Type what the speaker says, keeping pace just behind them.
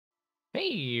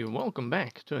Hey, welcome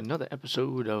back to another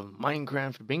episode of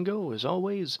Minecraft Bingo. As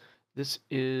always, this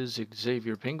is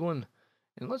Xavier Penguin,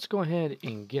 and let's go ahead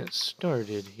and get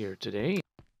started here today.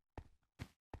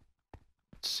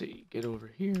 Let's see, get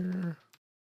over here.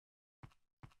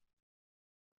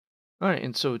 Alright,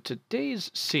 and so today's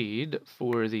seed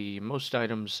for the most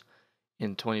items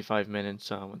in 25 minutes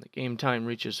when the game time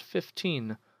reaches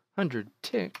 1500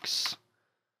 ticks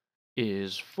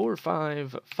is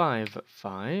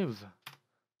 4555.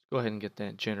 Go ahead and get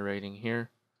that generating here.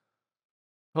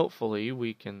 Hopefully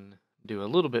we can do a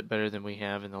little bit better than we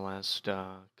have in the last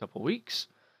couple weeks,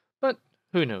 but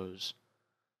who knows.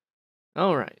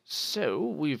 Alright, so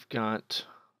we've got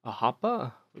a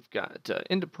hoppa, we've got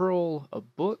Ender Pearl, a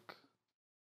book,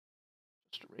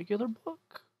 just a regular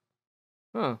book?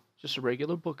 Huh, just a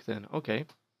regular book then, okay.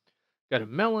 Got a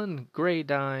melon, gray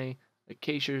dye,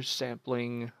 acacia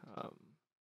sapling,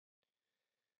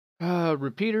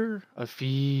 repeater, a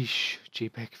fish,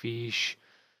 JPEG fish,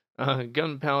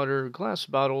 gunpowder, glass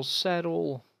bottle,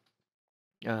 saddle,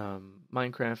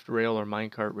 Minecraft rail or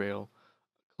minecart rail,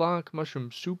 clock,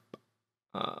 mushroom soup,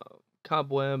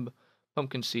 cobweb,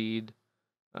 pumpkin seed,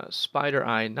 spider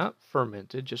eye, not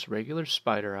fermented, just regular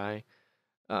spider eye,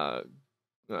 uh,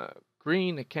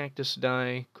 green, a cactus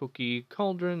dye, cookie,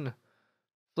 cauldron,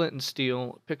 flint and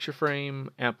steel, picture frame,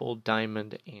 apple,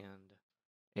 diamond, and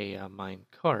a mine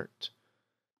cart.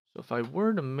 So if I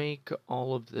were to make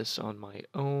all of this on my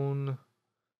own,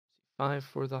 5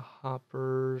 for the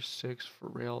hopper, 6 for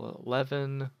rail,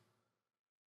 11.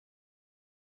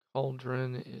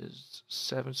 Cauldron is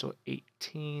 7, so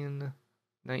 18.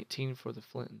 19 for the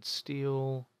flint and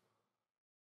steel.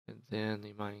 And then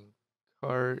the mine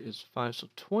cart is 5, so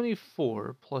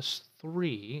 24 plus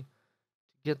 3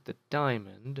 to get the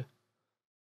diamond,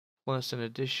 plus an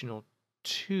additional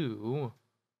 2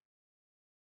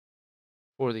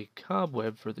 for the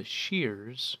cobweb for the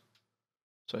shears.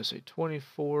 So I say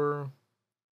 24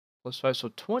 plus 5,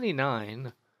 so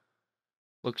 29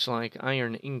 looks like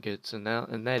iron ingots, and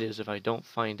that is if I don't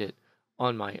find it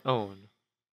on my own.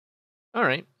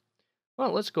 Alright,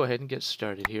 well, let's go ahead and get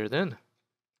started here then.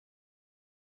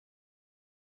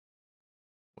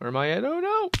 Where am I at? Oh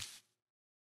no!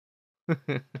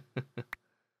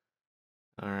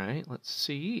 Alright, let's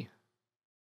see.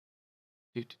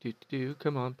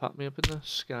 Come on, pop me up in the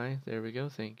sky. There we go,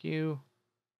 thank you.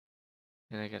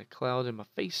 And I got a cloud in my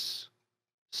face.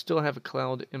 Still have a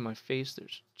cloud in my face.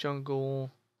 There's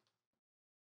jungle.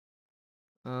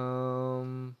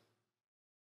 Jungle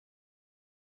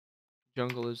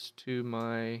is to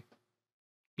my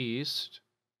east.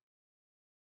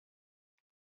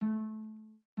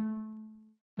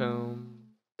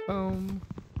 Boom. Boom.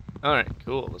 Alright,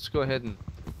 cool. Let's go ahead and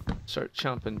start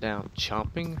chopping down.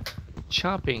 Chopping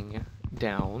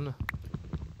down.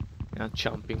 Not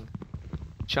chomping.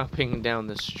 Chopping down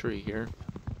this tree here.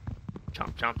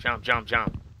 Chomp, chomp, chomp, chomp,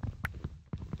 chomp.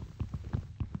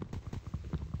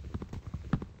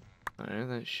 Alright,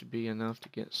 that should be enough to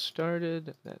get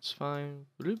started. That's fine.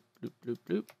 Bloop, bloop, bloop,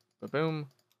 bloop. Ba-boom.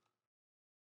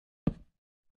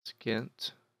 Let's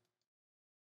get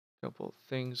a couple of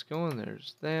things going.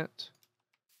 There's that.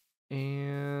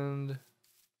 And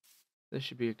this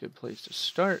should be a good place to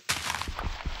start.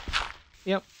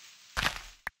 Yep.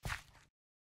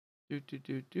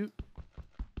 Doot.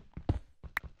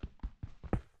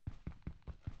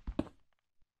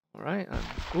 Alright,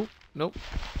 oh, nope.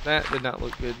 That did not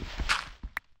look good.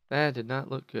 That did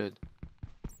not look good.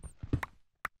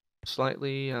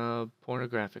 Slightly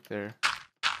pornographic there.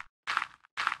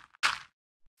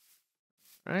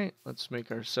 Alright, let's make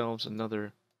ourselves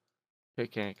another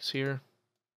pickaxe here.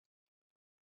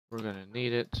 We're gonna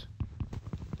need it.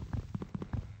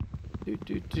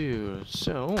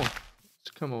 So,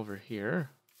 let's come over here.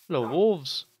 Hello,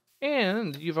 wolves.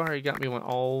 And you've already got me one.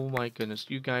 Oh my goodness,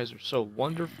 you guys are so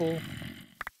wonderful.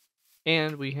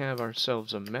 And we have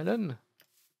ourselves a melon.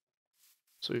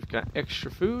 So we've got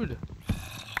extra food.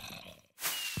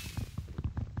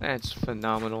 That's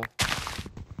phenomenal.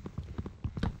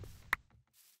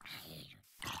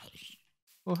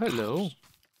 Oh, hello.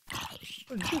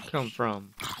 Where did you come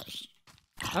from?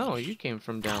 Oh, you came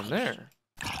from down there.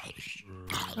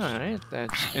 Alright,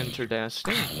 that's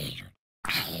interesting.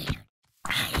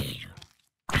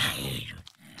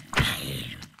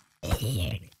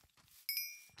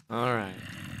 Alright.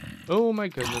 Oh my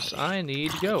goodness, I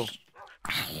need to go.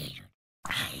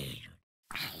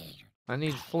 I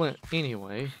need flint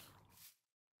anyway.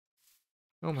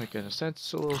 Oh my goodness,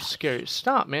 that's a little scary.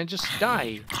 Stop, man, just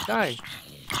die. Die.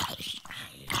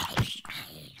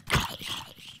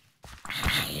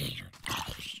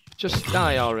 Just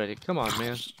die already. Come on,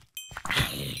 man.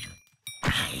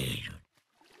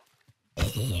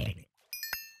 Hey,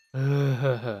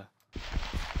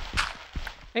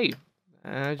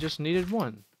 I just needed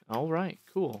one. Alright,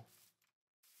 cool.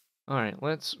 Alright,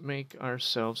 let's make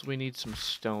ourselves... We need some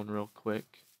stone real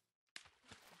quick.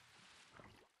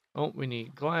 Oh, we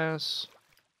need glass.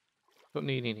 Don't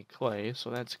need any clay,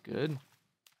 so that's good.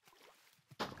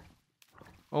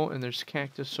 Oh, and there's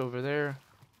cactus over there.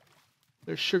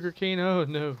 There's sugarcane. Oh,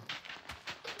 no.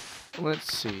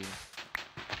 Let's see.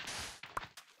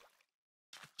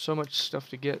 So much stuff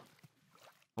to get.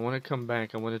 I want to come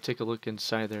back. I want to take a look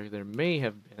inside there. There may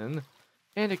have been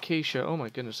an acacia. Oh my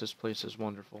goodness, this place is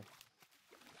wonderful.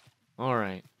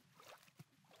 Alright.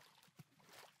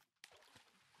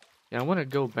 Yeah, I want to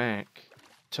go back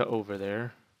to over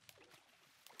there.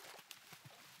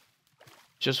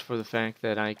 Just for the fact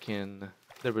that I can...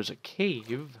 There was a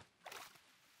cave.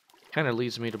 Kind of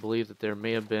leads me to believe that there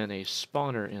may have been a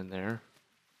spawner in there.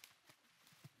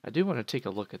 I do want to take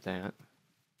a look at that.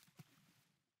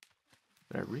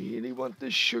 But I really want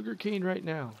this sugarcane right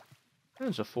now.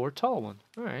 There's a 4 tall one.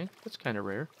 Alright, that's kind of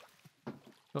rare.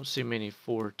 Don't see many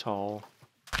 4 tall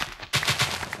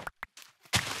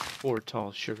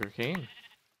sugarcane.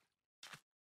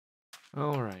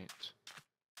 Alright.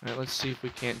 Alright, let's see if we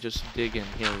can't just dig in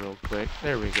here real quick.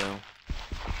 There we go.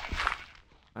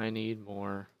 I need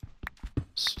more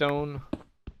stone.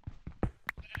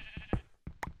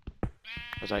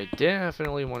 Because I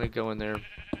definitely want to go in there,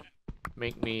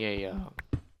 make me a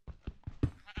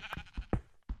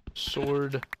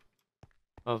sword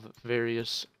of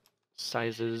various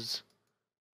sizes.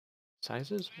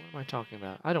 Sizes? What am I talking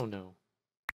about? I don't know.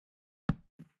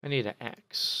 I need an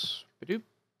axe. Ba-doop.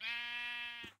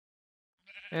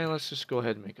 And let's just go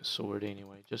ahead and make a sword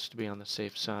anyway, just to be on the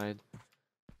safe side.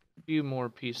 A few more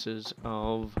pieces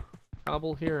of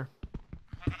cobble here.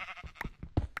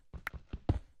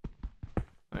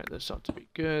 Alright, this ought to be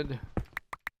good.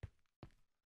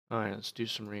 Alright, let's do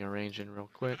some rearranging real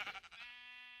quick.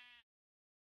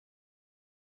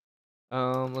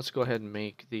 Let's go ahead and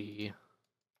make the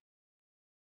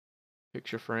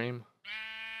picture frame.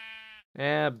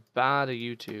 Bye to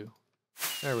you two.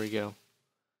 There we go.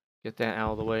 Get that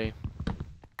out of the way.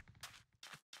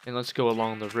 And let's go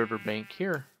along the riverbank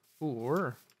here.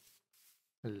 Or,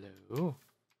 hello.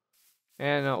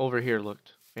 And over here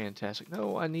looked fantastic.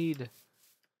 No, I need...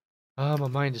 my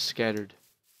mind is scattered.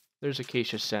 There's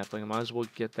acacia sapling. I might as well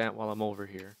get that while I'm over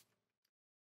here.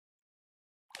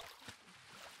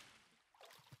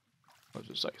 I was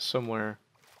just like somewhere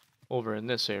over in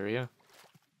this area.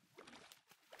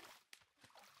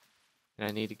 And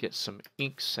I need to get some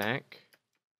ink sac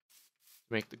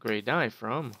to make the gray dye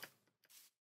from.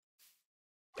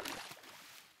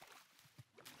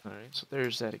 Alright, so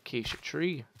there's that acacia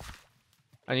tree.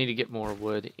 I need to get more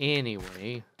wood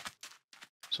anyway.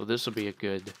 So this will be a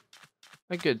good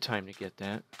time to get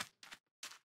that.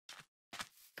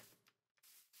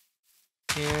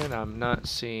 And I'm not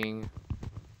seeing...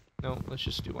 No, let's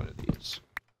just do one of these.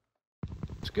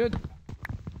 It's good.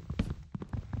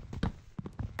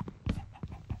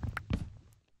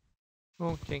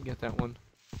 Oh, can't get that one.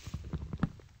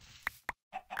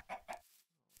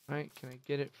 Alright, can I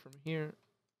get it from here?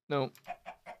 No.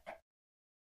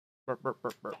 Burp, burp,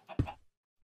 burp, burp.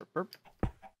 Burp, burp.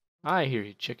 I hear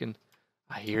you, chicken.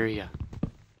 I hear you.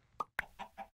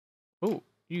 Oh,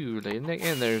 you laid an egg.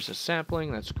 And there's a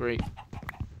sapling. That's great.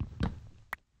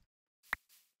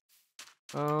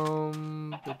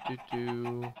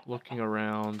 Looking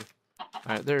around.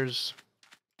 Alright, there's...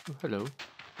 Oh, hello.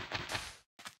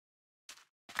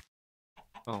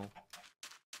 Oh.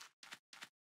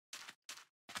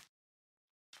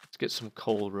 Let's get some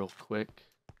coal real quick.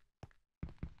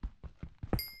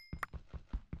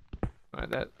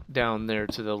 Alright, that down there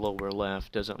to the lower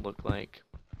left doesn't look like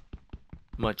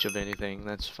much of anything.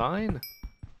 That's fine.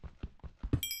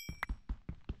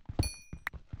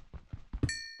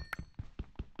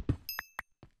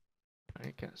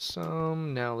 Alright, got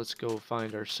some. Now let's go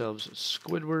find ourselves a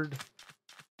Squidward.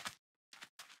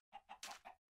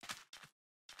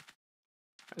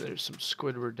 There's some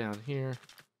Squidward down here.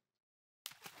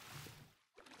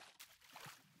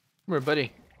 Come here,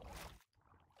 buddy.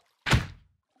 Come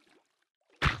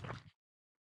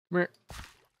here.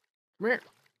 Come here.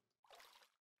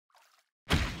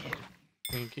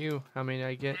 Thank you. How many did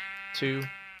I get? 2.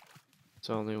 It's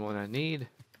the only one I need.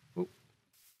 Oop.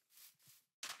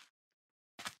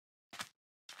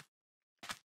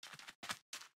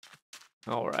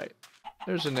 Alright.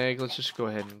 There's an egg. Let's just go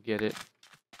ahead and get it.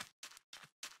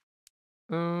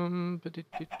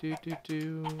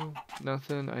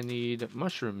 Nothing. I need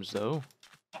mushrooms, though.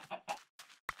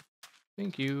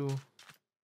 Thank you.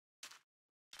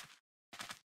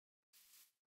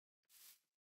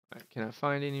 can I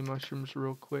find any mushrooms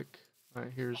real quick?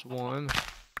 Alright, here's one.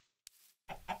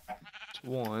 It's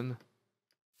one.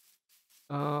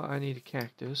 I need a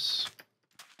cactus.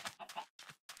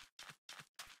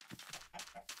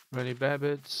 Ready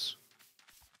babbits.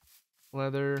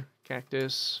 Leather,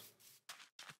 cactus.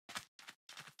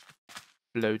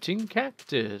 Floating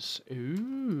cactus.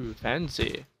 Ooh,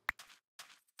 fancy.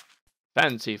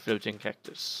 Fancy floating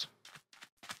cactus.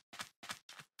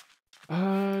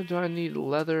 Do I need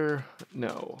leather?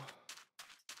 No.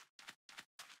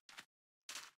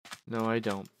 No, I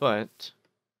don't, but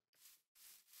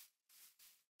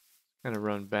kind of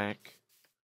run back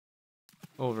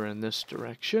over in this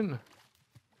direction.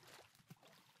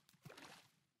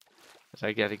 As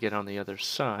I gotta get on the other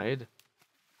side.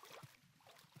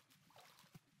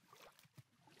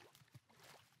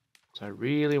 So I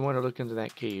really want to look into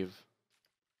that cave.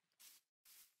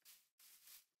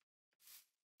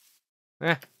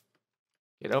 Eh.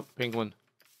 Get up, penguin.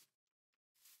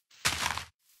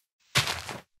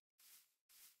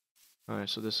 Alright,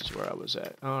 so this is where I was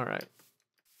at. Alright.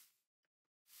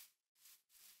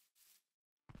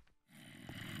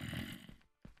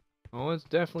 Oh, it's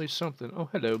definitely something. Oh,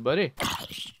 hello, buddy.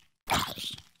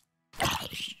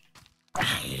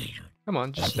 Come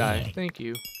on, just die. Thank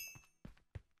you.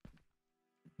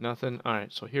 Nothing?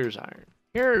 Alright, so here's iron.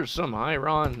 Here's some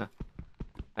iron.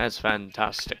 That's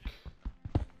fantastic.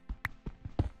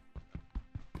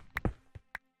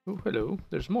 Oh, hello.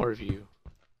 There's more of you.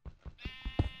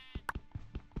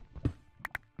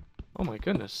 Oh my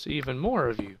goodness, even more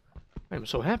of you. I'm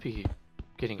so happy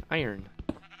getting iron.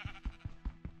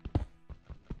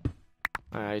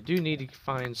 I do need to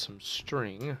find some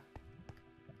string.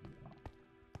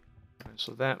 Alright,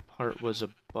 so that part was a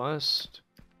bust.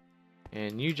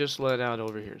 And you just let out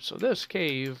over here. So this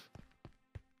cave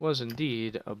was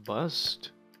indeed a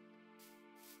bust.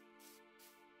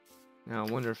 Now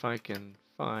I wonder if I can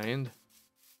find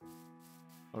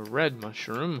a red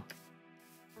mushroom.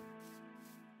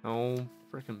 Oh,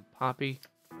 frickin' poppy.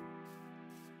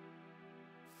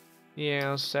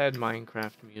 Yeah, sad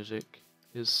Minecraft music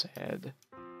is sad.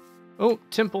 Oh,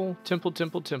 temple, temple,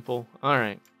 temple, temple.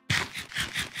 Alright.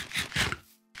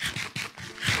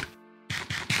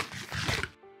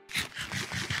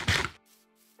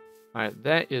 Alright,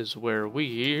 that is where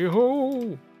we...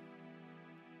 Oh!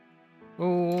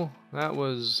 Oh, that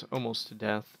was almost to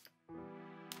death.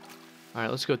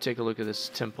 Alright, let's go take a look at this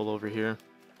temple over here.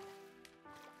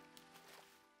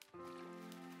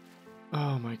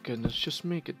 Oh my goodness, just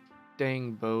make a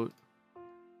dang boat.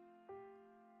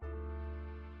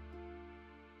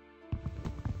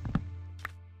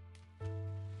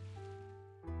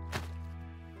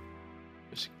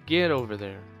 Just get over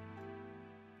there.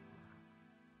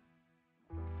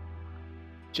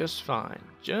 Just fine.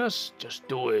 Just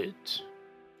do it.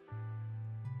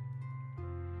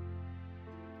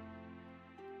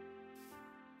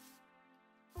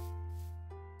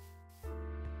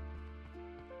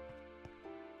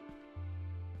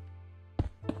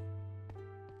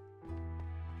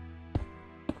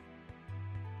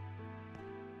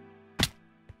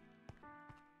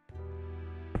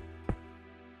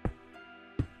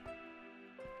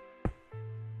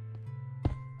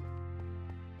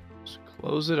 Just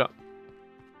close it up.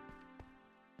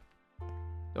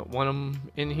 Don't want them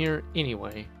in here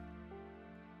anyway.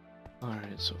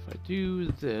 Alright, so if I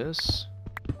do this...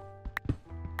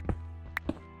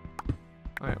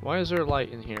 Alright, why is there a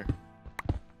light in here?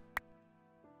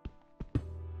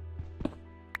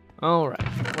 Alright,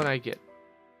 what'd I get?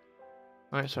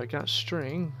 Alright, so I got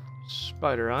string,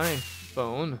 spider eye,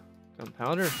 bone,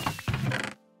 gunpowder,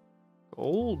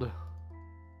 gold,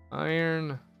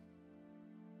 iron.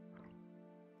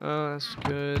 That's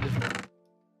good.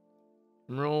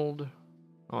 Emerald.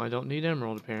 Oh, I don't need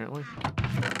emerald apparently.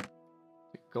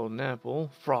 Golden apple,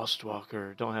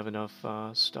 frostwalker. Don't have enough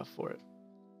stuff for it.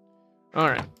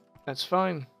 Alright, that's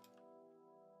fine.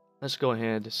 Let's go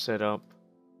ahead and set up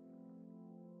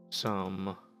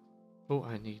some... Oh,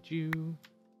 I need you.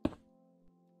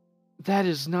 That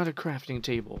is not a crafting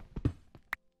table.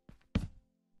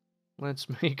 Let's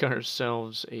make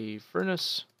ourselves a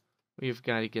furnace. We've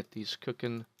got to get these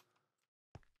cooking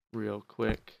real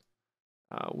quick.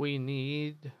 We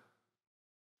need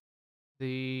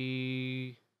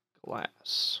the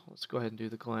glass. Let's go ahead and do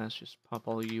the glass. Just pop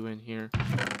all of you in here.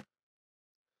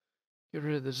 Get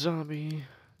rid of the zombie.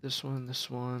 This one, this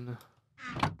one.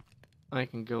 I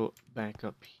can go back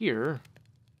up here.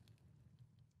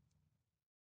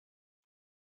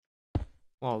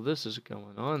 While this is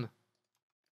going on.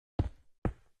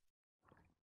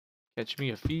 Catch me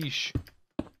a fish.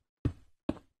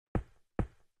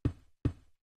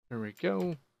 There we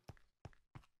go.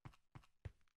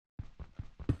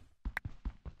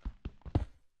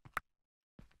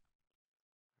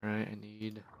 Alright, I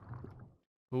need...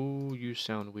 Ooh, you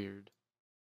sound weird.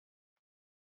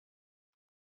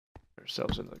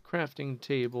 Ourselves another crafting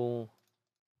table.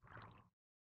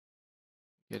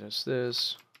 Get us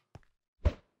this.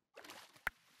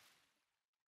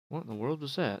 What in the world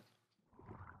was that?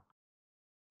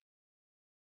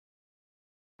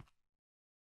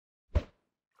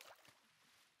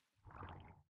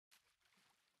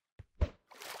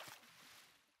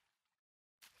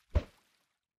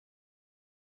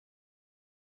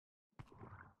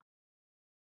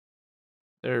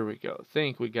 There we go.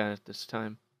 Think we got it this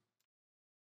time.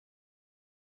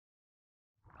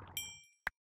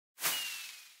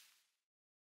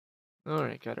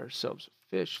 Alright, got ourselves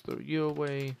a fish. Throw you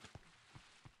away.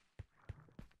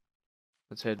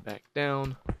 Let's head back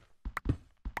down.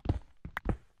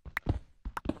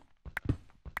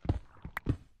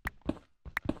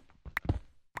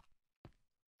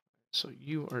 So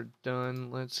you are done.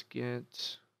 Let's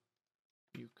get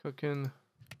you cooking.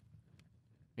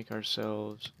 Make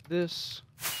ourselves this.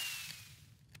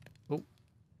 Oh,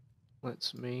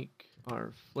 let's make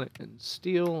our flint and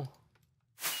steel.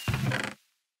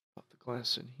 Pop the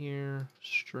glass in here.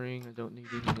 String, I don't need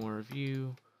any more of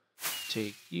you.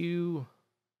 Take you.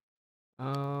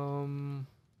 Go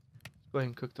ahead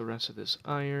and cook the rest of this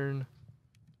iron.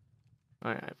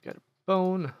 Alright, I've got a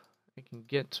bone. I can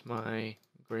get my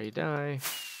gray dye.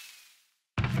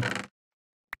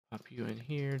 Pop you in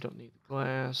here. Don't need the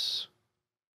glass.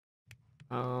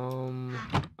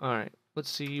 Alright, let's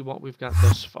see what we've got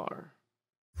thus far.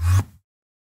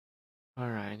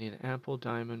 Alright, I need an apple,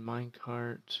 diamond,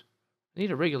 minecart. I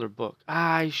need a regular book.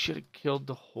 I should have killed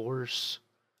the horse.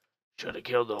 Should have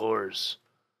killed the horse.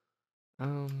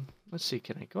 Let's see,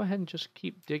 can I go ahead and just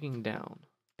keep digging down?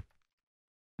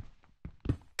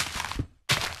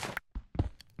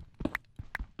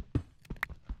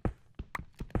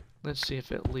 Let's see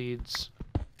if it leads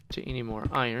to any more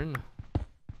iron.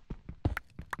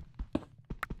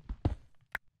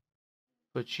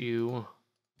 Put you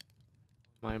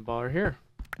my bar here.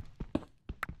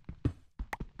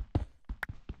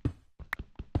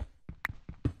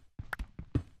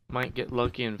 Might get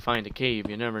lucky and find a cave,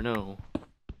 you never know.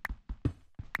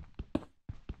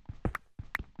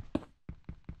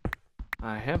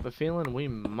 I have a feeling we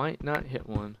might not hit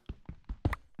one.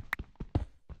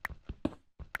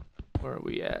 Where are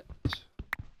we at?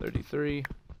 33.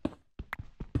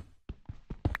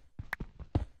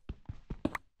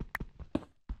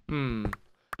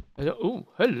 Oh,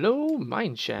 hello,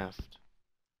 mine shaft.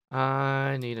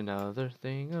 I need another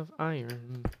thing of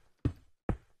iron.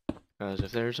 Because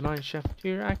if there's a mine shaft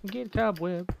here, I can get a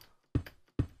cobweb.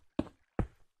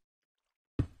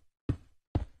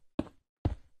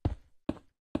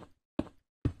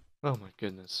 Oh my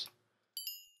goodness.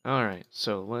 Alright,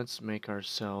 so let's make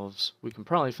ourselves... We can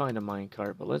probably find a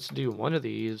minecart, but let's do one of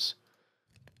these.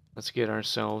 Let's get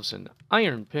ourselves an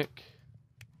iron pick.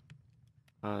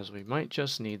 As we might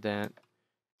just need that.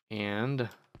 And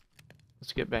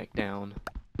let's get back down.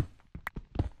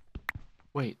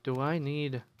 Wait, do I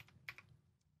need...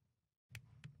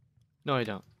 No, I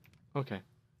don't. Okay,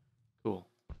 cool.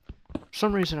 For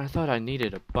some reason I thought I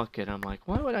needed a bucket. I'm like,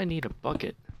 why would I need a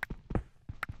bucket?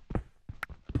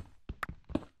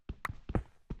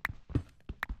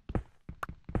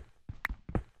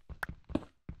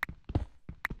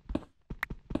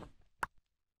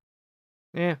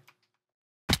 Yeah.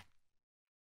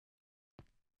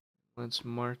 Let's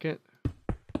mark it.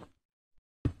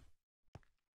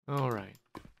 Alright.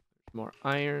 There's more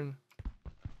iron.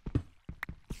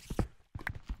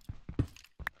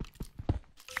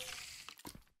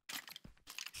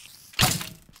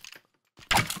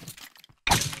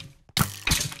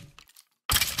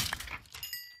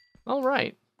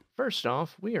 Alright. First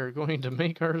off, we are going to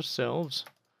make ourselves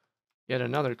yet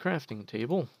another crafting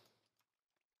table.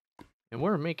 And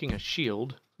we're making a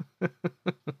shield.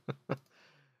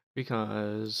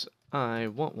 Because I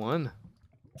want one.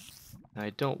 I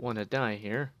don't want to die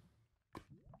here.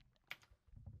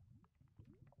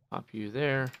 Pop you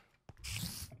there.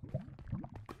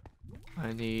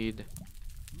 I need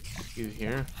you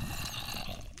here.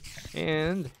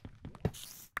 And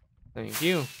thank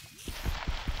you.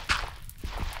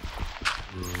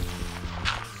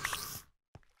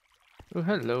 Oh,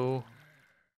 hello.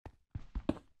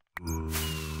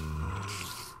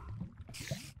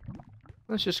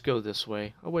 Let's just go this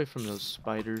way, away from those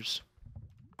spiders.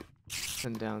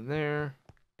 And down there.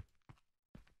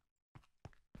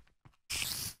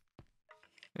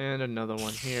 And another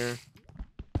one here.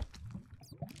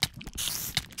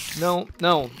 No,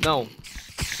 no, no.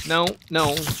 No,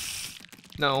 no.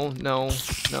 No, no,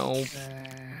 no.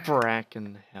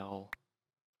 Frackin' hell.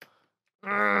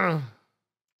 Alright,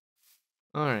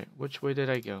 which way did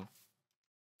I go?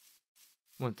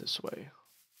 Went this way.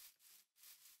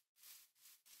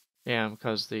 Yeah,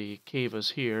 because the cave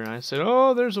was here. I said,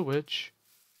 oh, there's a witch.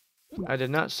 I did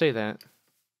not say that.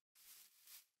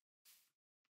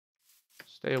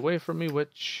 Stay away from me,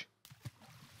 witch.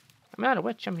 I'm not a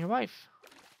witch, I'm your wife.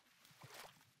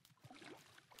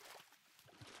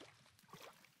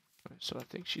 Alright, so I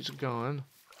think she's gone.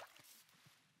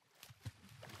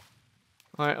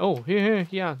 Alright, oh,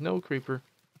 yeah, no creeper.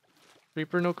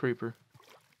 Creeper, no creeper.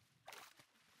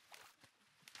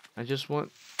 I just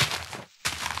want to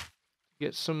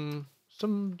get some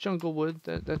jungle wood.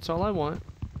 That's all I want.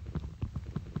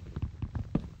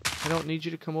 I don't need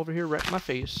you to come over here wreck my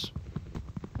face.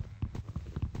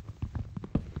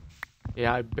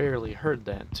 Yeah, I barely heard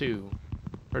that too.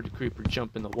 Heard the creeper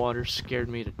jump in the water, scared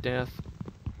me to death.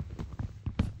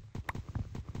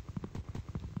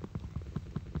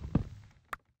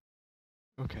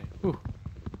 Okay, whew.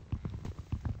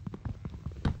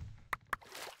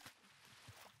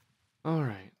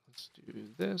 Alright, let's do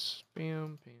this.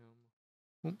 Bam, bam.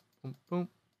 Boom, boom, boom.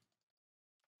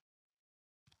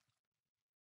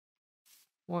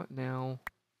 What now?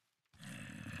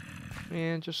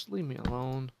 Man, just leave me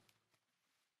alone.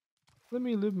 Let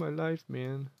me live my life,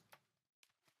 man.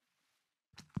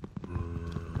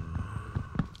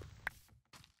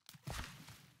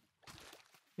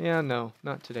 Yeah, no,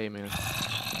 not today, man.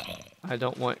 I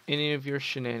don't want any of your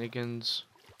shenanigans.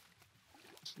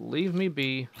 Just leave me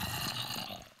be.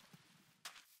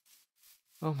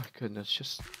 Oh my goodness,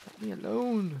 just let me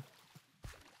alone.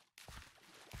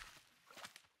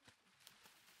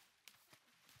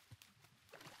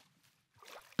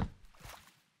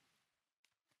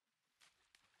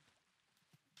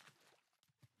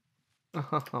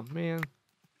 Oh man.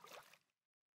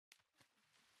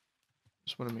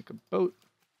 Just want to make a boat.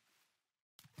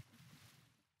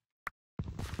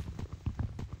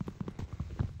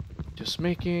 Just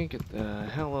making, get the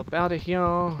hell up out of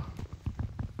here.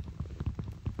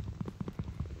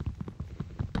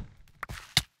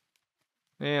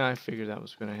 Yeah, I figured that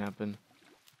was going to happen.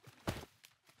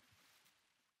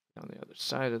 Down the other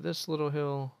side of this little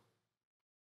hill.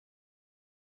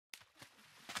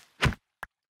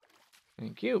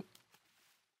 Thank you.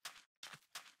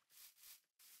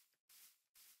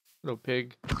 Little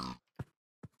pig.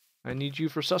 I need you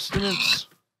for sustenance.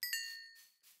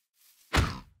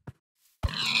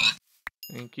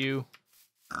 Thank you.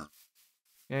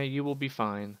 Yeah, you will be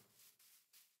fine.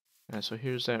 Yeah, so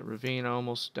here's that ravine I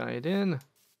almost died in.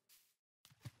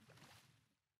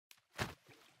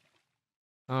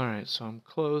 Alright, so I'm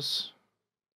close.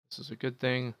 This is a good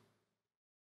thing.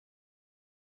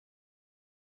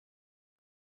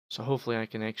 So hopefully I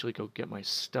can actually go get my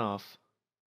stuff.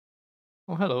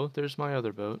 Oh, hello. There's my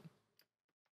other boat.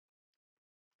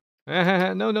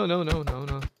 No, no, no, no, no,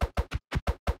 no.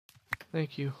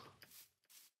 Thank you.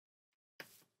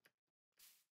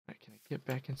 Alright, can I get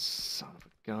back in? Son of a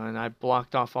gun. I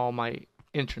blocked off all my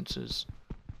entrances.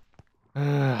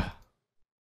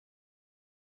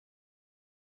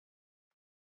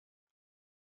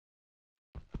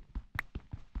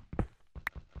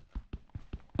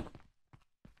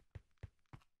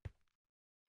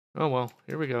 Oh, well.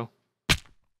 Here we go.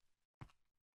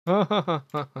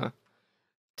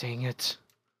 Dang it.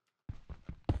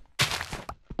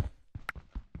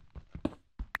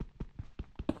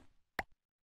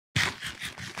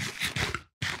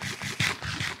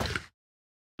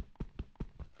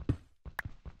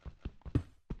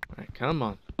 Alright, come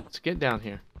on. Let's get down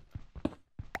here.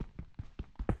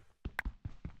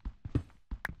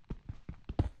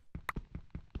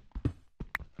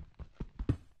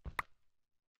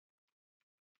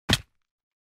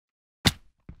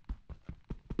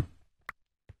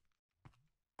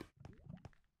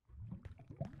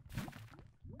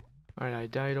 Alright, I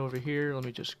died over here. Let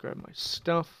me just grab my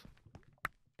stuff.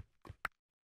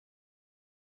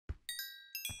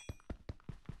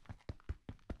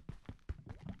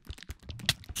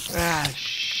 Ah,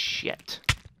 shit.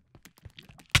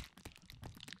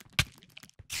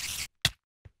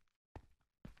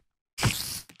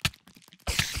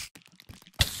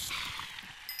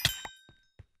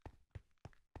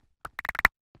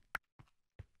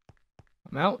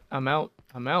 I'm out. I'm out.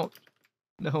 I'm out.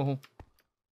 No.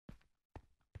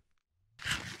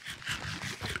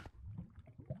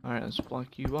 Alright, let's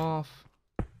block you off.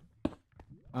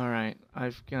 Alright,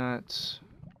 I've got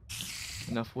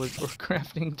enough wood for a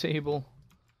crafting table.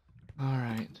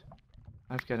 Alright.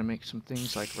 I've got to make some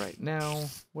things like right now.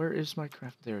 Where is my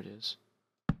craft? There it is.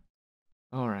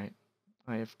 Alright.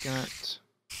 I have got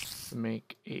to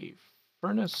make a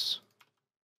furnace.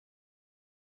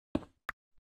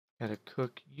 Gotta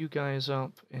cook you guys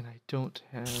up, and I don't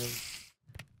have...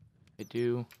 I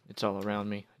do. It's all around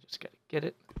me. I just gotta get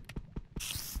it.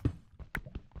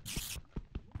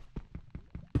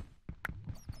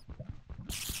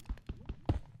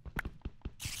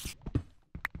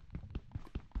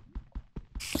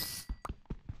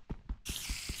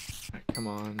 Alright, come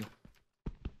on.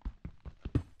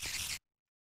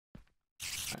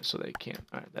 Alright, so they can't.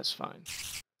 Alright, that's fine.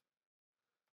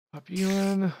 Pop you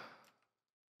in.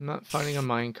 I'm not finding a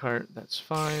minecart. That's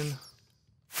fine.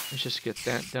 Let's just get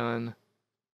that done.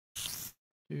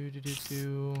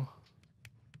 Throw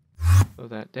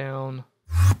that down.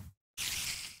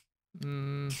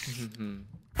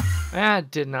 I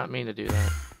did not mean to do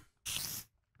that.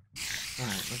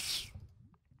 Alright, let's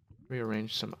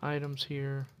rearrange some items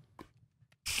here.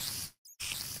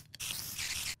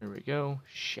 There we go.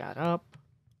 Shut up.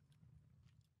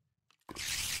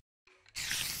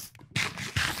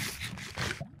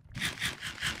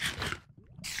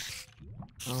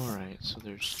 Alright, so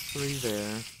there's 3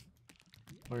 there.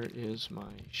 Where is my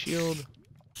shield?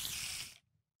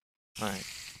 Alright.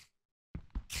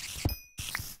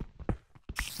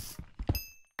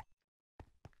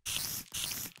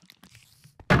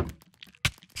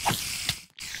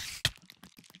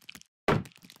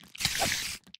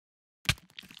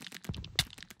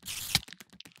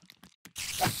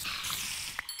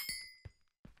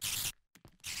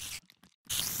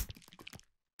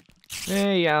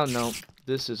 Hey, yeah, no.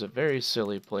 This is a very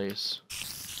silly place.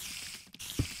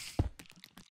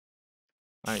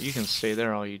 Alright, you can stay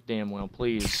there all you damn well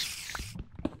please.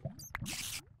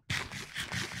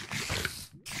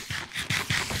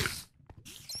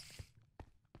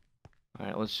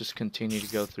 Alright, let's just continue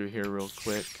to go through here real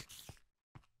quick.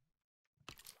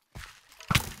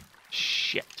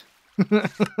 Shit.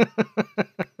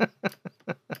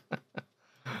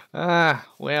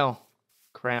 Well,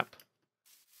 crap.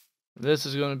 This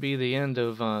is going to be the end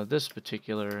of this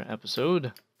particular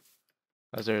episode,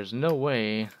 because there's no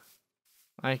way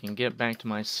I can get back to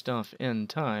my stuff in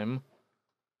time.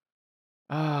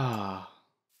 Dang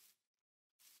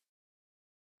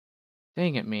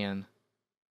it, man.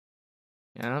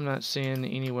 And I'm not seeing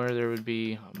anywhere there would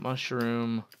be a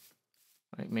mushroom,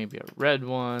 like maybe a red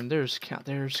one. There's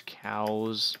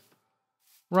cows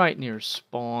right near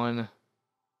spawn.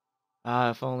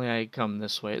 If only I had come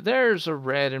this way. There's a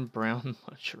red and brown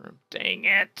mushroom. Dang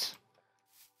it.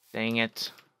 Dang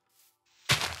it.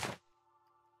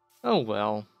 Oh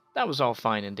well, that was all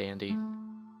fine and dandy.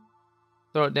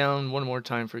 Throw it down one more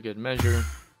time for good measure,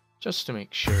 just to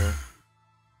make sure.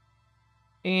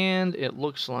 And it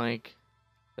looks like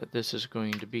that this is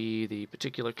going to be the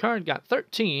particular card. Got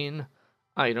 13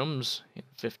 items,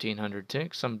 1,500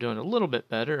 ticks. I'm doing a little bit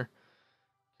better.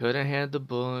 Could have had the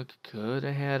book, could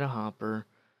have had a hopper,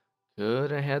 could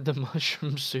have had the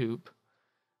mushroom soup.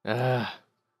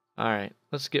 Alright,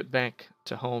 let's get back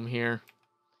to home here.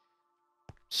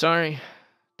 Sorry,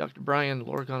 Dr. Brian,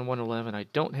 Lorgon 111, I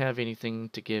don't have anything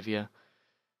to give you.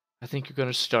 I think you're going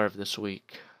to starve this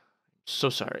week.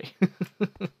 So sorry.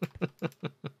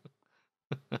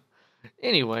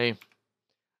 Anyway,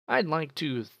 I'd like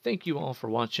to thank you all for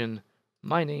watching.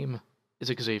 My name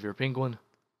is Xavier Penguin.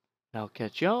 I'll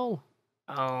catch y'all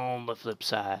on the flip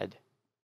side.